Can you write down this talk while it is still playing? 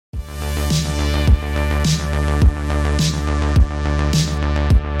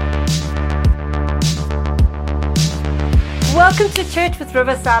Welcome to Church with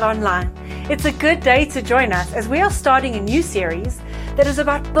Riverside Online. It's a good day to join us as we are starting a new series that is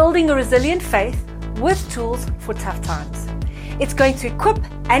about building a resilient faith with tools for tough times. It's going to equip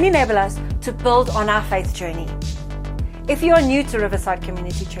and enable us to build on our faith journey. If you are new to Riverside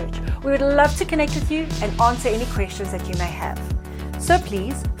Community Church, we would love to connect with you and answer any questions that you may have. So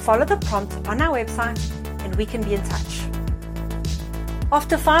please follow the prompt on our website and we can be in touch.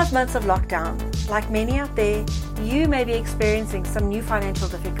 After 5 months of lockdown, like many out there, you may be experiencing some new financial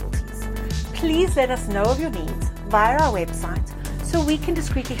difficulties. Please let us know of your needs via our website so we can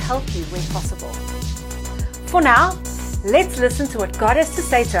discreetly help you where possible. For now, let's listen to what God has to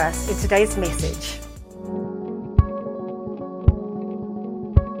say to us in today's message.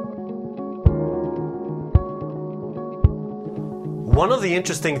 One of the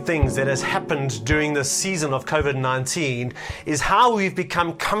interesting things that has happened during this season of COVID-19 is how we've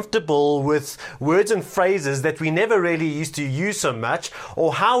become comfortable with words and phrases that we never really used to use so much,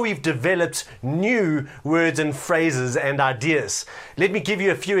 or how we've developed new words and phrases and ideas. Let me give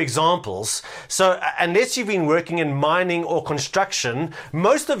you a few examples. So unless you've been working in mining or construction,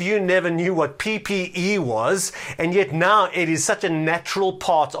 most of you never knew what PPE was, and yet now it is such a natural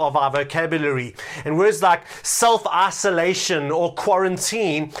part of our vocabulary. And words like self-isolation or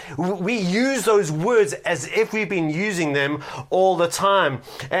quarantine, we use those words as if we've been using them all the time.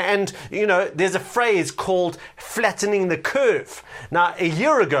 And, you know, there's a phrase called flattening the curve. Now, a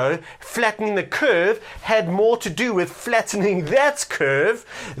year ago, flattening the curve had more to do with flattening that curve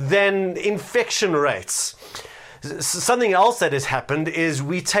than infection rates. Something else that has happened is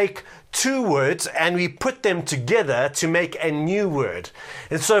we take two words and we put them together to make a new word.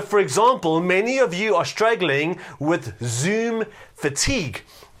 And so, for example, many of you are struggling with Zoom fatigue.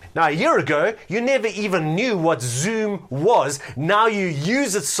 Now, a year ago, you never even knew what Zoom was. Now you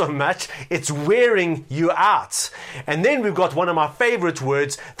use it so much, it's wearing you out. And then we've got one of my favorite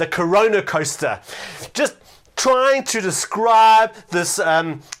words, the Corona coaster. Just trying to describe this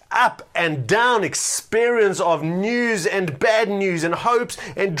up and down experience of news and bad news and hopes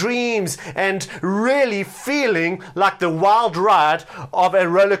and dreams and really feeling like the wild ride of a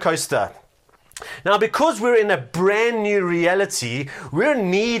roller coaster. Now, because we're in a brand new reality, we're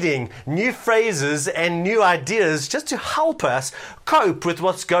needing new phrases and new ideas just to help us cope with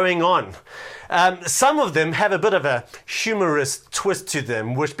what's going on. Some of them have a bit of a humorous twist to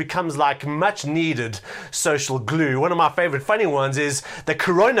them, which becomes like much needed social glue. One of my favorite funny ones is the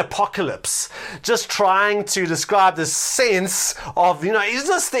Corona apocalypse, just trying to describe the sense of, is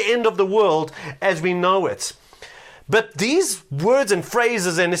this the end of the world as we know it? But these words and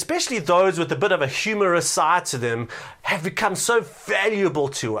phrases, and especially those with a bit of a humorous side to them, have become so valuable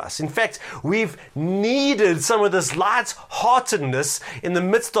to us. In fact, we've needed some of this light-heartedness in the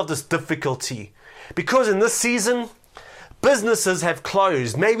midst of this difficulty. Because in this season, businesses have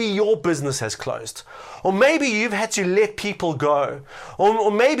closed. Maybe your business has closed. Or maybe you've had to let people go.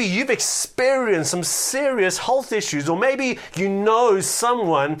 Or maybe you've experienced some serious health issues. Or maybe you know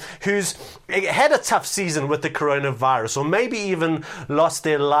someone who's had a tough season with the coronavirus. Or maybe even lost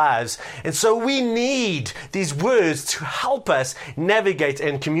their lives. And so we need these words to help us navigate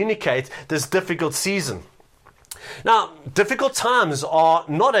and communicate this difficult season. Now, difficult times are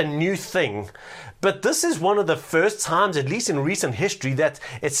not a new thing. But this is one of the first times, at least in recent history, that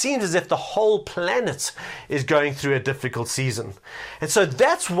it seems as if the whole planet is going through a difficult season. And so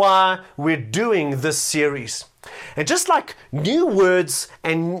that's why we're doing this series. And just like new words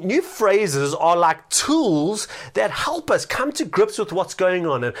and new phrases are like tools that help us come to grips with what's going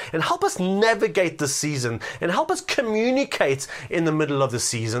on and help us navigate the season and help us communicate in the middle of the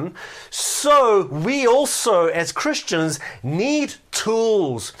season, so we also as Christians need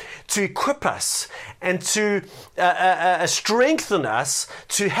tools to equip us and to strengthen us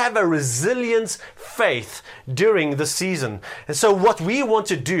to have a resilient faith during the season. And so what we want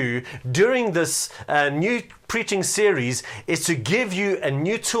to do during this new preaching series is to give you a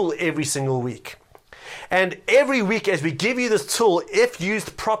new tool every single week. And every week as we give you this tool, if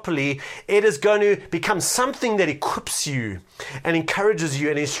used properly, it is going to become something that equips you and encourages you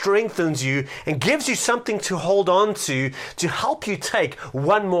and it strengthens you and gives you something to hold on to help you take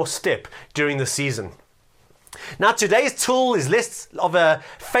one more step during the season. Now, today's tool is less of a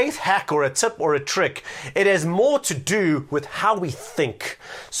faith hack or a tip or a trick. It has more to do with how we think.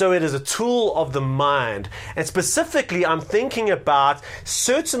 So it is a tool of the mind. And specifically, I'm thinking about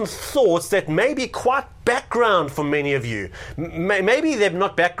certain thoughts that may be quite background for many of you. Maybe they're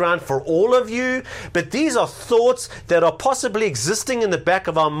not background for all of you, but these are thoughts that are possibly existing in the back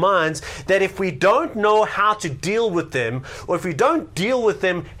of our minds that if we don't know how to deal with them, or if we don't deal with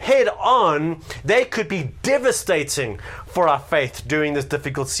them head on, they could be devastating for our faith during this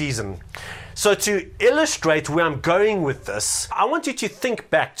difficult season. So to illustrate where I'm going with this, I want you to think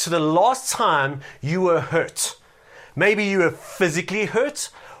back to the last time you were hurt. Maybe you were physically hurt,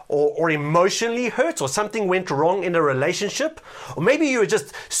 or emotionally hurt, or something went wrong in a relationship, or maybe you were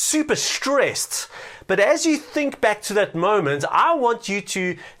just super stressed. But as you think back to that moment, I want you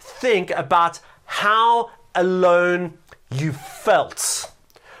to think about how alone you felt.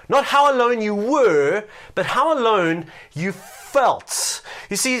 Not how alone you were, but how alone you felt.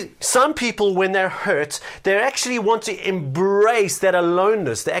 You see, some people, when they're hurt, they actually want to embrace that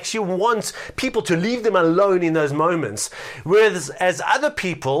aloneness. They actually want people to leave them alone in those moments. Whereas as other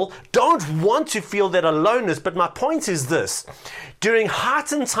people don't want to feel that aloneness. But my point is this: during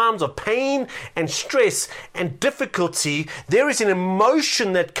heightened times of pain and stress and difficulty, there is an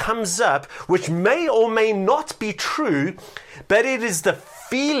emotion that comes up which may or may not be true, but it is the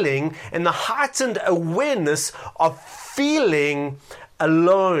feeling and the heightened awareness of feeling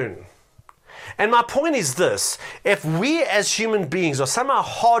alone. And my point is this: if we as human beings are somehow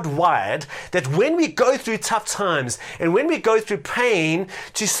hardwired that when we go through tough times and when we go through pain,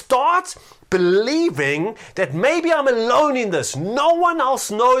 to start believing that maybe I'm alone in this, no one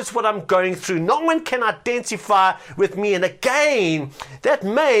else knows what I'm going through, no one can identify with me. And again, that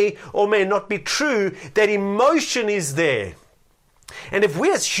may or may not be true. That emotion is there. And if we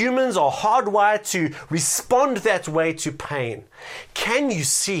as humans are hardwired to respond that way to pain, can you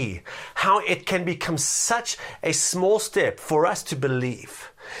see how it can become such a small step for us to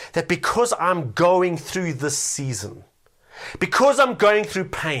believe that because I'm going through this season, because I'm going through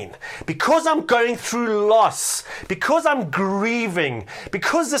pain, because I'm going through loss, because I'm grieving,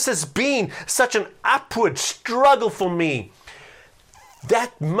 because this has been such an upward struggle for me,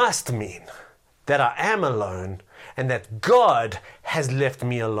 that must mean that I am alone and that God has left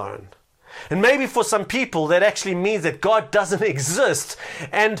me alone. And maybe for some people that actually means that God doesn't exist.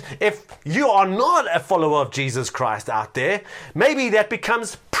 And if you are not a follower of Jesus Christ out there, maybe that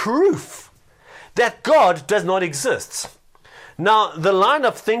becomes proof that God does not exist. Now, the line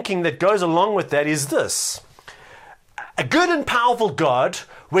of thinking that goes along with that is this: a good and powerful God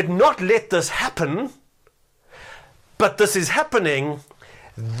would not let this happen, but this is happening.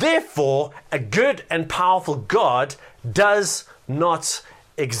 Therefore, a good and powerful God does not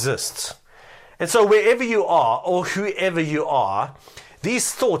exist. And so wherever you are, or whoever you are,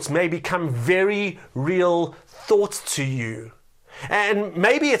 these thoughts may become very real thoughts to you. And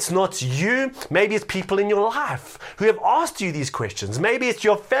maybe it's not you, maybe it's people in your life who have asked you these questions. Maybe it's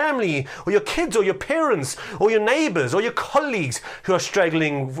your family, or your kids, or your parents, or your neighbors, or your colleagues who are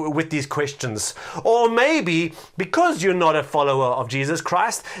struggling with these questions. Or maybe because you're not a follower of Jesus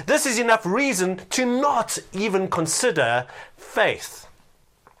Christ, this is enough reason to not even consider faith.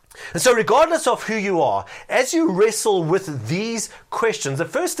 And so regardless of who you are, as you wrestle with these questions, the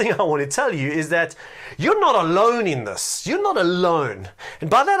first thing I want to tell you is that you're not alone in this. You're not alone. And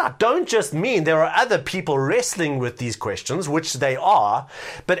by that, I don't just mean there are other people wrestling with these questions, which they are.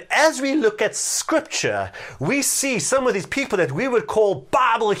 But as we look at Scripture, we see some of these people that we would call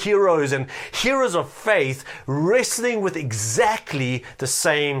Bible heroes and heroes of faith wrestling with exactly the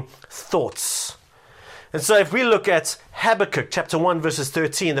same thoughts. And so if we look at Habakkuk chapter 1 verses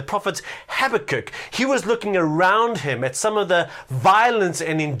 13, the prophet Habakkuk, he was looking around him at some of the violence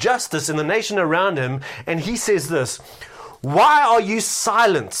and injustice in the nation around him, and he says this: "Why are you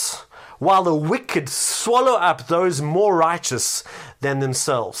silent while the wicked swallow up those more righteous than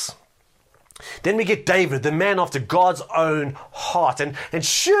themselves?" Then we get David, the man after God's own heart. And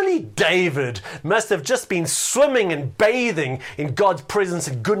surely David must have just been swimming and bathing in God's presence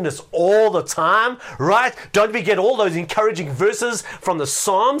and goodness all the time, right? Don't we get all those encouraging verses from the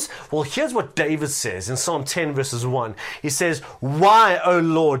Psalms? Well, here's what David says in Psalm 10 verses 1. He says, "Why, O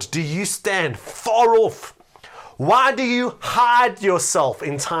Lord, do you stand far off? Why do you hide yourself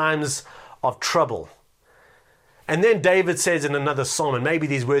in times of trouble?" And then David says in another psalm, and maybe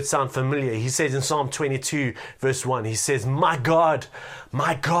these words sound familiar, he says in Psalm 22 verse 1, he says, my God,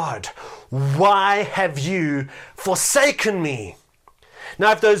 why have you forsaken me?"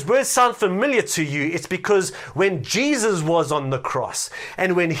 Now, if those words sound familiar to you, it's because when Jesus was on the cross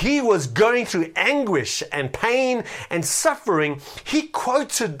and when he was going through anguish and pain and suffering, he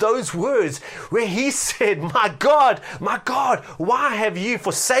quoted those words where he said, my God, why have you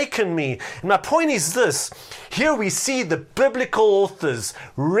forsaken me? And my point is this. Here we see the biblical authors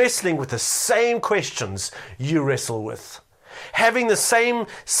wrestling with the same questions you wrestle with, having the same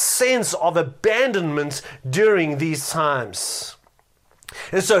sense of abandonment during these times.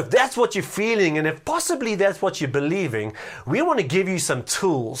 And so if that's what you're feeling, and if possibly that's what you're believing, we want to give you some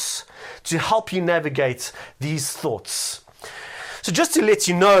tools to help you navigate these thoughts. So just to let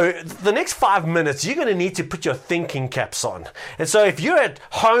you know, the next 5 minutes, you're going to need to put your thinking caps on. And so if you're at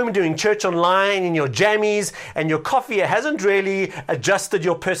home doing church online in your jammies and your coffee hasn't really adjusted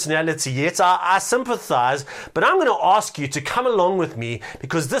your personality yet, I sympathize, but I'm going to ask you to come along with me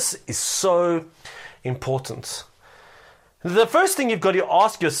because this is so important. The first thing you've got to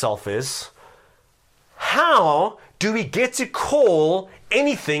ask yourself is, how do we get to call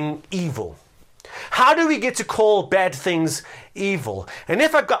anything evil? How do we get to call bad things evil? And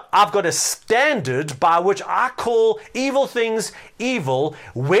if I've got a standard by which I call evil things evil,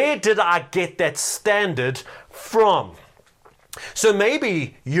 where did I get that standard from? So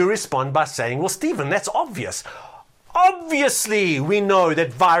maybe you respond by saying, well, Stephen, that's obvious. Obviously, we know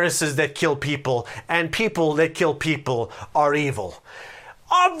that viruses that kill people and people that kill people are evil.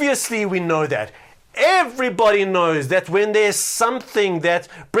 Obviously, we know that. Everybody knows that when there's something that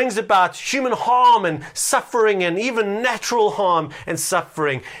brings about human harm and suffering and even natural harm and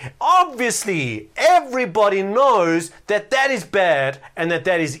suffering, obviously, everybody knows that that is bad and that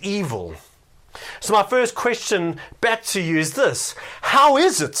that is evil. So my first question back to you is this. How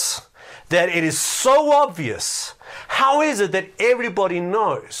is it that it is so obvious? How is it that everybody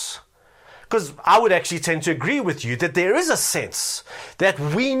knows? Because I would actually tend to agree with you that there is a sense that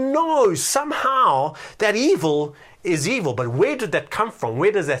we know somehow that evil is evil. But where did that come from?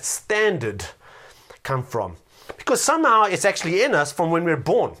 Where does that standard come from? Because somehow it's actually in us from when we're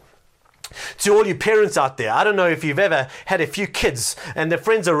born. To all you parents out there, I don't know if you've ever had a few kids and their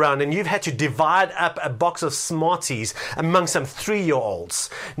friends around and you've had to divide up a box of Smarties among some 3-year-olds.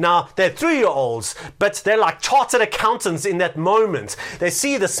 Now, they're 3-year-olds, but they're like chartered accountants in that moment. They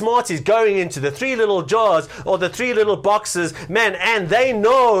see the Smarties going into the 3 little jars or the 3 little boxes, man, and they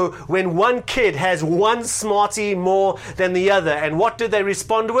know when one kid has one Smartie more than the other. And what do they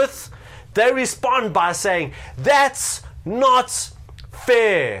respond with? They respond by saying, that's not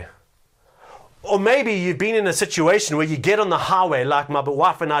fair. Or maybe you've been in a situation where you get on the highway like my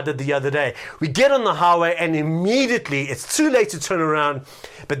wife and I did the other day. We get on the highway and immediately it's too late to turn around,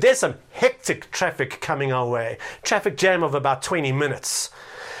 but there's some hectic traffic coming our way. Traffic jam of about 20 minutes.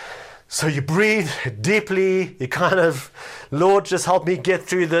 So you breathe deeply, you kind of, Lord, just help me get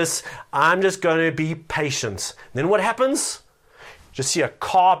through this. I'm just going to be patient. Then what happens? Just see a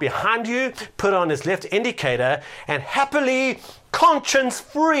car behind you, put on its left indicator, and happily,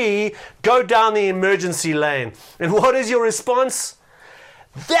 conscience-free, go down the emergency lane. And what is your response?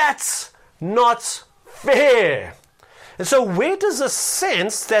 That's not fair. And so where does the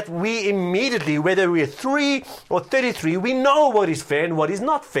sense that we immediately, whether we're 3 or 33, we know what is fair and what is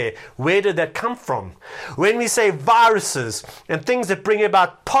not fair? Where did that come from? When we say viruses and things that bring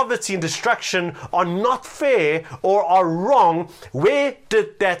about poverty and destruction are not fair or are wrong, where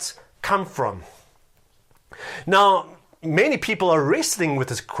did that come from? Now, many people are wrestling with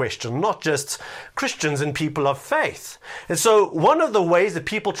this question, not just Christians and people of faith. And so one of the ways that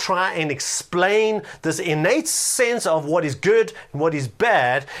people try and explain this innate sense of what is good and what is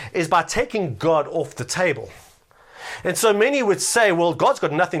bad is by taking God off the table. And so many would say, well, God's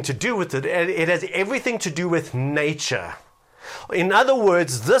got nothing to do with it. It has everything to do with nature. In other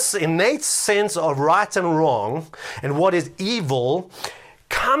words, this innate sense of right and wrong and what is evil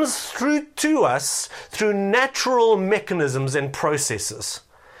comes through to us through natural mechanisms and processes.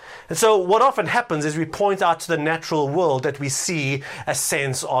 And so what often happens is we point out to the natural world that we see a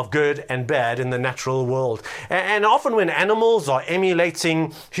sense of good and bad in the natural world. And often when animals are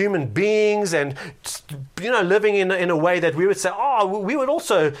emulating human beings and, living in a way that we would say, we would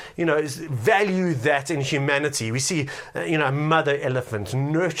also, value that in humanity. We see, a mother elephant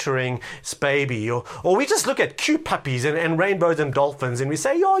nurturing its baby, or we just look at cute puppies and rainbows and dolphins and we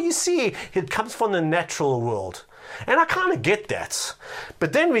say, you see, it comes from the natural world. And I kind of get that.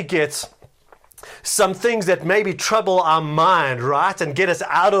 But then we get some things that maybe trouble our mind, right? And get us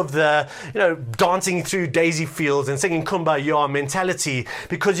out of the, dancing through daisy fields and singing Kumbaya mentality.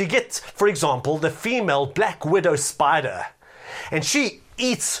 Because you get, for example, the female black widow spider. And she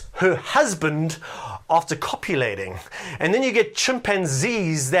eats her husband after copulating. And then you get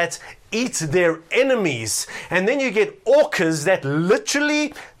chimpanzees that eat their enemies. And then you get orcas that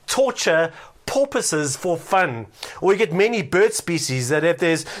literally torture porpoises for fun. Or you get many bird species that if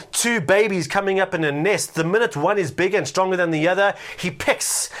there's two babies coming up in a nest, the minute one is bigger and stronger than the other, he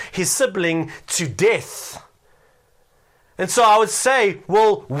pecks his sibling to death. And so I would say,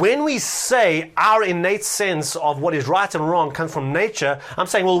 well, when we say our innate sense of what is right and wrong comes from nature, I'm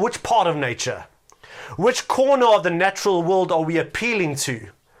saying, well, which part of nature? Which corner of the natural world are we appealing to?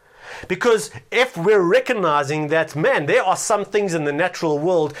 Because if we're recognizing that, man, there are some things in the natural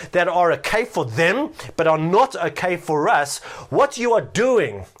world that are okay for them, but are not okay for us, what you are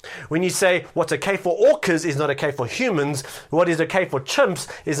doing when you say what's okay for orcas is not okay for humans, what is okay for chimps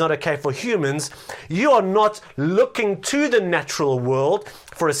is not okay for humans, you are not looking to the natural world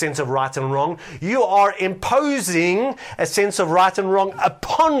for a sense of right and wrong. You are imposing a sense of right and wrong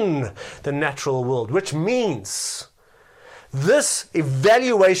upon the natural world, which means this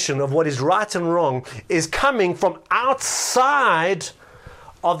evaluation of what is right and wrong is coming from outside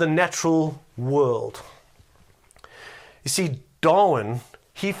of the natural world. You see, Darwin,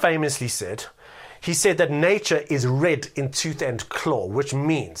 he famously said that nature is red in tooth and claw, which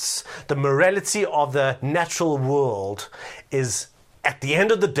means the morality of the natural world is, at the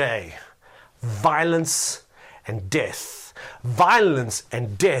end of the day, violence and death. Violence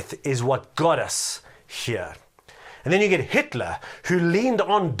and death is what got us here. And then you get Hitler, who leaned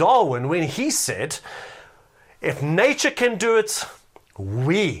on Darwin when he said, if nature can do it,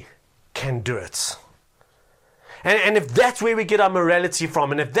 we can do it. And if that's where we get our morality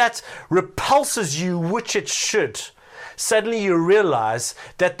from, and if that repulses you, which it should, suddenly you realize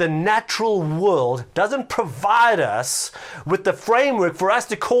that the natural world doesn't provide us with the framework for us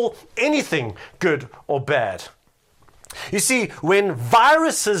to call anything good or bad. You see, when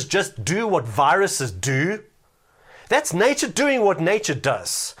viruses just do what viruses do, that's nature doing what nature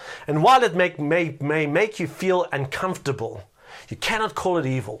does. And while it may make you feel uncomfortable, you cannot call it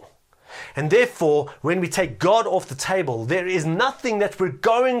evil. And therefore, when we take God off the table, there is nothing that we're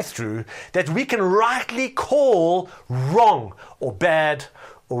going through that we can rightly call wrong or bad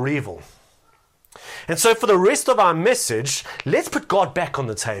or evil. And so for the rest of our message, let's put God back on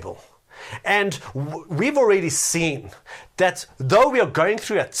the table. And we've already seen that though we are going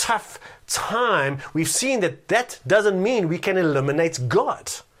through a tough time, we've seen that doesn't mean we can eliminate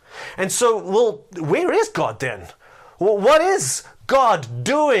God. And so, well, where is God then? Well, what is God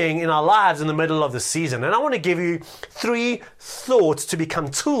doing in our lives in the middle of the season? And I want to give you 3 thoughts to become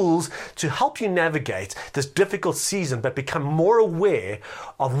tools to help you navigate this difficult season, but become more aware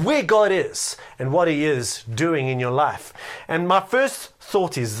of where God is and what He is doing in your life. And my first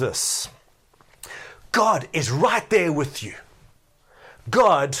thought is this: God is right there with you.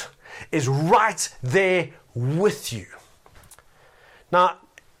 God is right there with you. Now,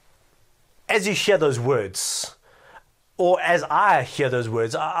 as you hear those words, or as I hear those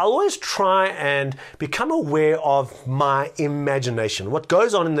words, I'll always try and become aware of my imagination, what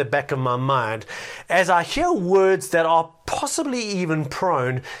goes on in the back of my mind as I hear words that are possibly even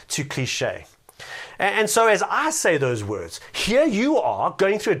prone to cliche. And so as I say those words, here you are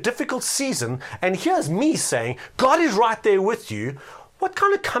going through a difficult season, and here's me saying, God is right there with you. What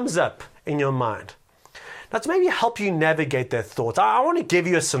kind of comes up in your mind? Now, to maybe help you navigate that thought, I want to give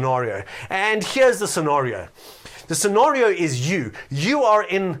you a scenario. And here's the scenario. The scenario is you. You are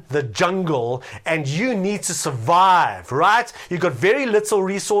in the jungle and you need to survive, right? You've got very little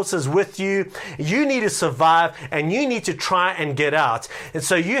resources with you. You need to survive and you need to try and get out. And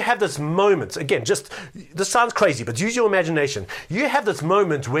so you have this moment, again, this sounds crazy, but use your imagination. You have this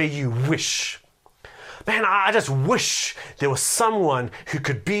moment where you wish, man, I just wish there was someone who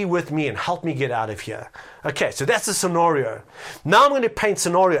could be with me and help me get out of here. Okay, so that's the scenario. Now I'm going to paint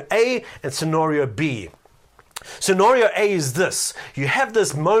scenario A and scenario B. Scenario A is this: you have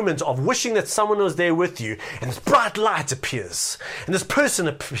this moment of wishing that someone was there with you, and this bright light appears, and this person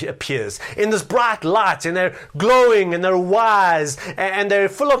appears in this bright light, and they're glowing, and they're wise, and they're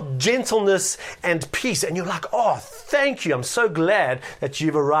full of gentleness and peace, and you're like, oh, thank you, I'm so glad that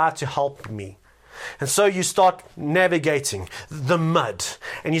you've arrived to help me. And so you start navigating the mud,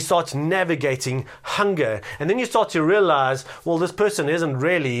 and you start navigating hunger, and then you start to realize, well, this person isn't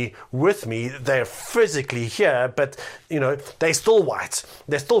really with me. They're physically here, but they're still white.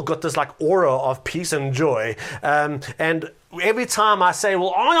 They still got this like aura of peace and joy. And every time I say,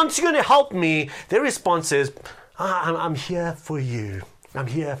 well, aren't you going to help me? Their response is, I'm here for you. I'm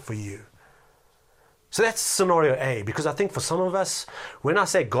here for you. So that's scenario A, because I think for some of us, when I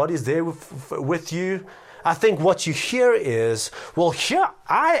say God is there with you, I think what you hear is, well, here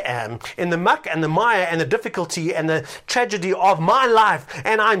I am in the muck and the mire and the difficulty and the tragedy of my life,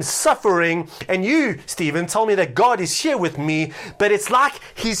 and I'm suffering, and you, Stephen, tell me that God is here with me, but it's like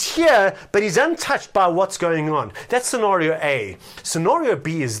he's here, but he's untouched by what's going on. That's scenario A. Scenario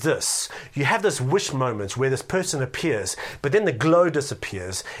B is this. You have this wish moment where this person appears, but then the glow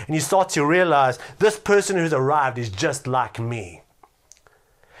disappears, and you start to realize this person who's arrived is just like me.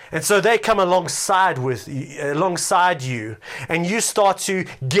 And so they come alongside you, and you start to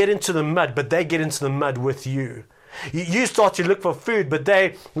get into the mud, but they get into the mud with you. You start to look for food, but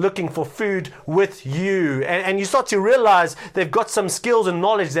they're looking for food with you. And you start to realize they've got some skills and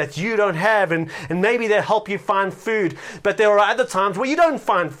knowledge that you don't have, and maybe they help you find food. But there are other times where you don't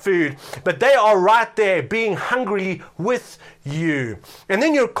find food, but they are right there being hungry with you. And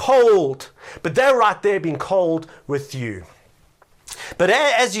then you're cold, but they're right there being cold with you. But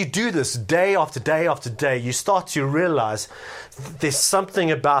as you do this day after day after day, you start to realize there's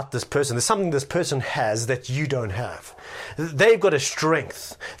something about this person. There's something this person has that you don't have. They've got a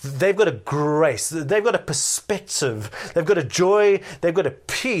strength. They've got a grace. They've got a perspective. They've got a joy. They've got a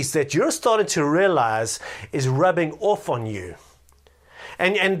peace that you're starting to realize is rubbing off on you.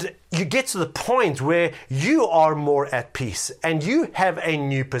 And you get to the point where you are more at peace, and you have a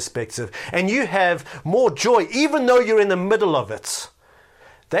new perspective, and you have more joy, even though you're in the middle of it.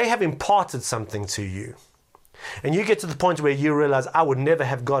 They have imparted something to you. And you get to the point where you realize, I would never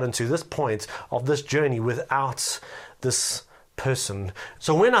have gotten to this point of this journey without this person.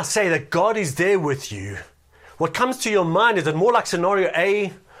 So when I say that God is there with you, what comes to your mind, is it more like scenario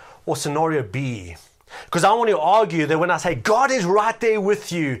A or scenario B? Because I want to argue that when I say God is right there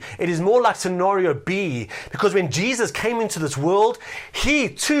with you, it is more like scenario B. Because when Jesus came into this world, he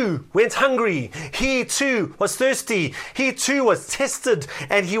too went hungry. He too was thirsty. He too was tested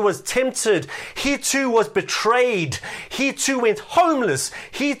and he was tempted. He too was betrayed. He too went homeless.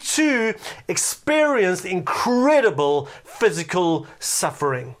 He too experienced incredible physical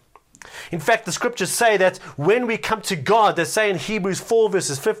suffering. In fact, the scriptures say that when we come to God, they say in Hebrews 4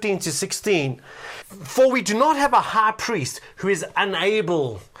 verses 15 to 16, for we do not have a high priest who is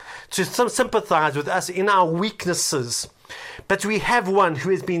unable to sympathize with us in our weaknesses, but we have one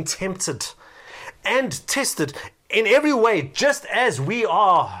who has been tempted and tested in every way, just as we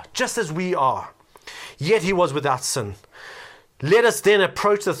are. Yet he was without sin. Let us then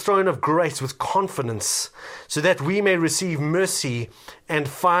approach the throne of grace with confidence, so that we may receive mercy and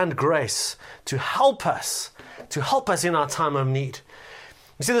find grace to help us in our time of need.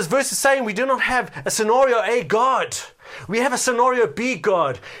 You see, this verse is saying we do not have a scenario A God. We have a scenario B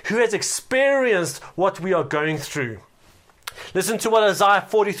God who has experienced what we are going through. Listen to what Isaiah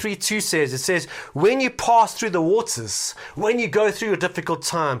 43:2 says. It says, when you pass through the waters, when you go through a difficult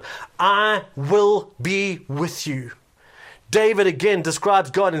time, I will be with you. David again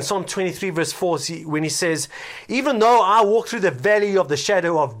describes God in Psalm 23 verse 4 when he says, even though I walk through the valley of the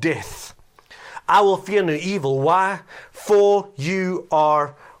shadow of death, I will fear no evil. Why? For you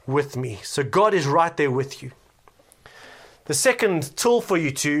are with me. So God is right there with you. The second tool for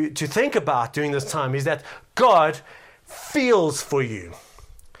you to think about during this time is that God feels for you.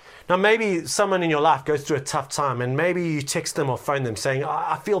 Now maybe someone in your life goes through a tough time, and maybe you text them or phone them saying,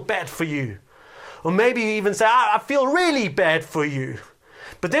 I feel bad for you. Or maybe you even say, I feel really bad for you.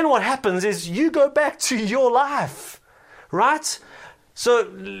 But then what happens is you go back to your life, right? So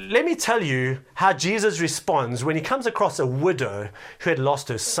let me tell you how Jesus responds when he comes across a widow who had lost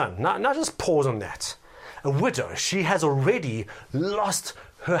her son. Now just pause on that. A widow, she has already lost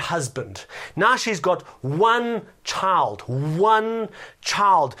her husband. Now she's got one child,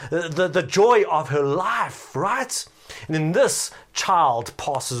 the joy of her life, right? And then this child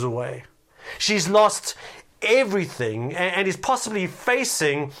passes away. She's lost everything and is possibly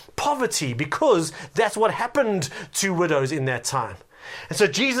facing poverty, because that's what happened to widows in that time. And so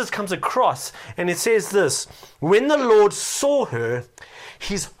Jesus comes across and it says this, when the Lord saw her,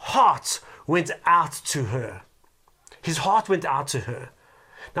 his heart went out to her. His heart went out to her.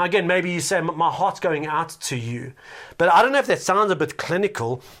 Now again, maybe you say, my heart's going out to you. But I don't know if that sounds a bit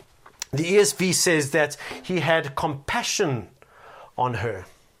clinical. The ESV says that he had compassion on her.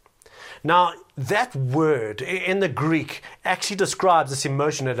 Now, that word in the Greek actually describes this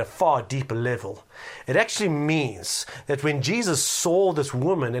emotion at a far deeper level. It actually means that when Jesus saw this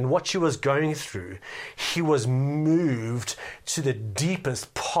woman and what she was going through, he was moved to the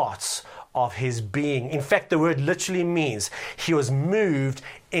deepest parts of his being. In fact, the word literally means he was moved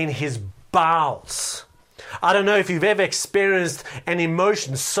in his bowels. I don't know if you've ever experienced an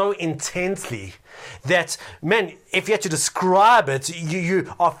emotion so intensely that, man, if you had to describe it,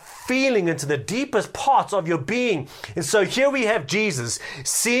 you are feeling into the deepest parts of your being. And so here we have Jesus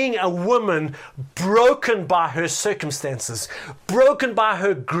seeing a woman broken by her circumstances, broken by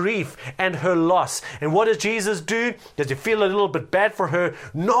her grief and her loss. And what does Jesus do? Does he feel a little bit bad for her?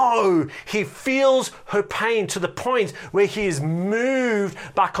 No, he feels her pain to the point where he is moved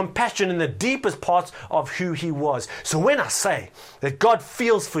by compassion in the deepest parts of who he was. So when I say that God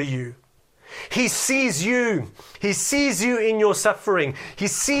feels for you, he sees you. He sees you in your suffering. He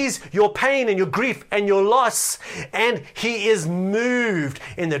sees your pain and your grief and your loss. And he is moved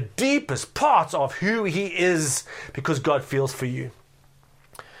in the deepest parts of who he is because God feels for you.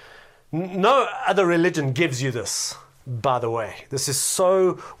 No other religion gives you this, by the way. This is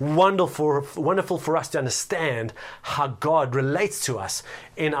so wonderful for us to understand how God relates to us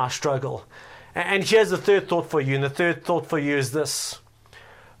in our struggle. And here's the third thought for you. And the third thought for you is this.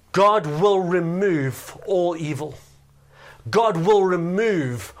 God will remove all evil. God will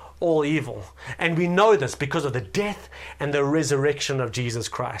remove all evil. And we know this because of the death and the resurrection of Jesus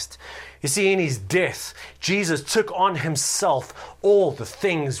Christ. You see, in his death, Jesus took on himself all the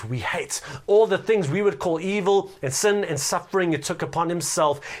things we hate, all the things we would call evil and sin and suffering. He took upon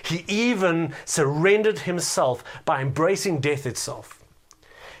himself. He even surrendered himself by embracing death itself.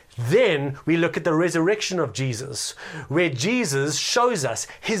 Then we look at the resurrection of Jesus, where Jesus shows us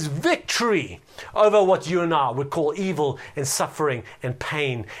his victory over what you and I would call evil and suffering and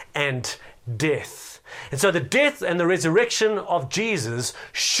pain and death. And so the death and the resurrection of Jesus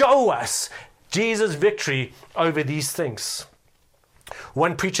show us Jesus' victory over these things.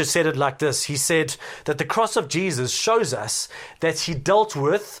 One preacher said it like this. He said that the cross of Jesus shows us that he dealt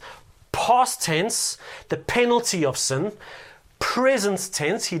with past tense, the penalty of sin, present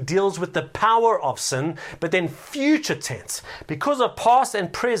tense, he deals with the power of sin, but then future tense. Because of past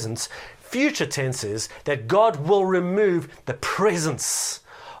and present, future tense is that God will remove the presence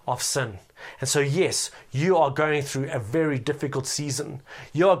of sin. And so yes, you are going through a very difficult season.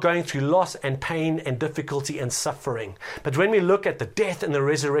 You are going through loss and pain and difficulty and suffering. But when we look at the death and the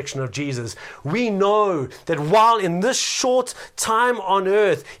resurrection of Jesus, we know that while in this short time on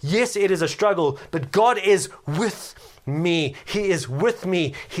earth, yes, it is a struggle, but God is with me. He is with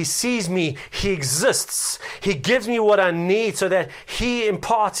me. He sees me. He exists. He gives me what I need so that he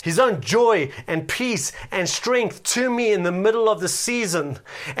imparts his own joy and peace and strength to me in the middle of the season.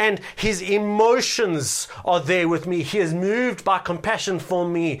 And his emotions are there with me. He is moved by compassion for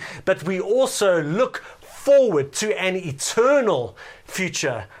me. But we also look forward to an eternal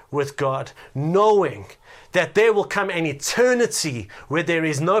future with God, knowing that there will come an eternity where there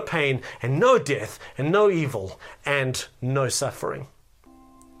is no pain and no death and no evil and no suffering.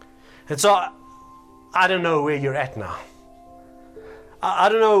 And so I don't know where you're at now. I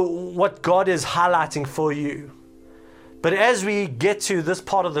don't know what God is highlighting for you. But as we get to this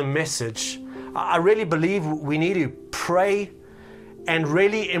part of the message, I really believe we need to pray and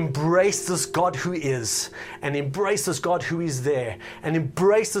really embrace this God who is, and embrace this God who is there, and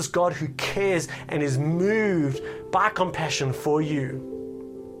embrace this God who cares and is moved by compassion for you.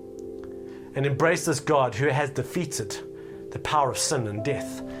 And embrace this God who has defeated the power of sin and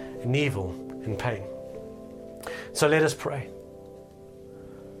death and evil and pain. So let us pray.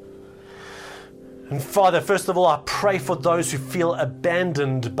 And Father, first of all, I pray for those who feel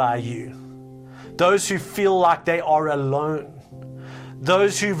abandoned by you, those who feel like they are alone,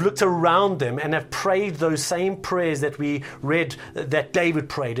 those who've looked around them and have prayed those same prayers that we read, that David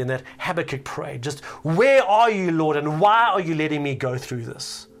prayed and that Habakkuk prayed. Just, where are you, Lord, and why are you letting me go through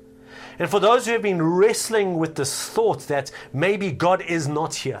this? And for those who have been wrestling with this thought that maybe God is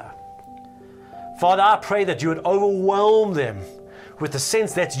not here, Father, I pray that you would overwhelm them with the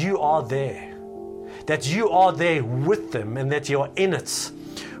sense that you are there, that you are there with them and that you are in it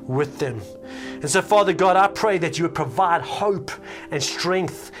with them. And so, Father God, I pray that you would provide hope and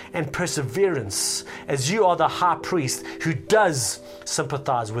strength and perseverance as you are the high priest who does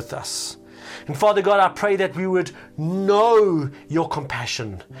sympathize with us. And Father God, I pray that we would know your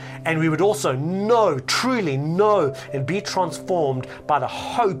compassion, and we would also know, truly know, and be transformed by the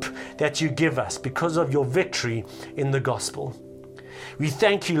hope that you give us because of your victory in the gospel. We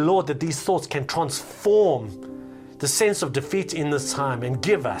thank you, Lord, that these thoughts can transform the sense of defeat in this time and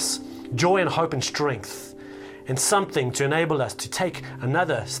give us joy and hope and strength and something to enable us to take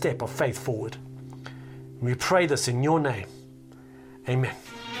another step of faith forward. We pray this in your name. Amen.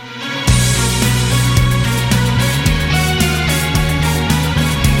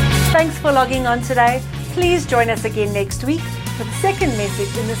 Thanks for logging on today. Please join us again next week for the second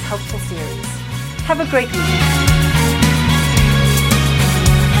message in this helpful series. Have a great week.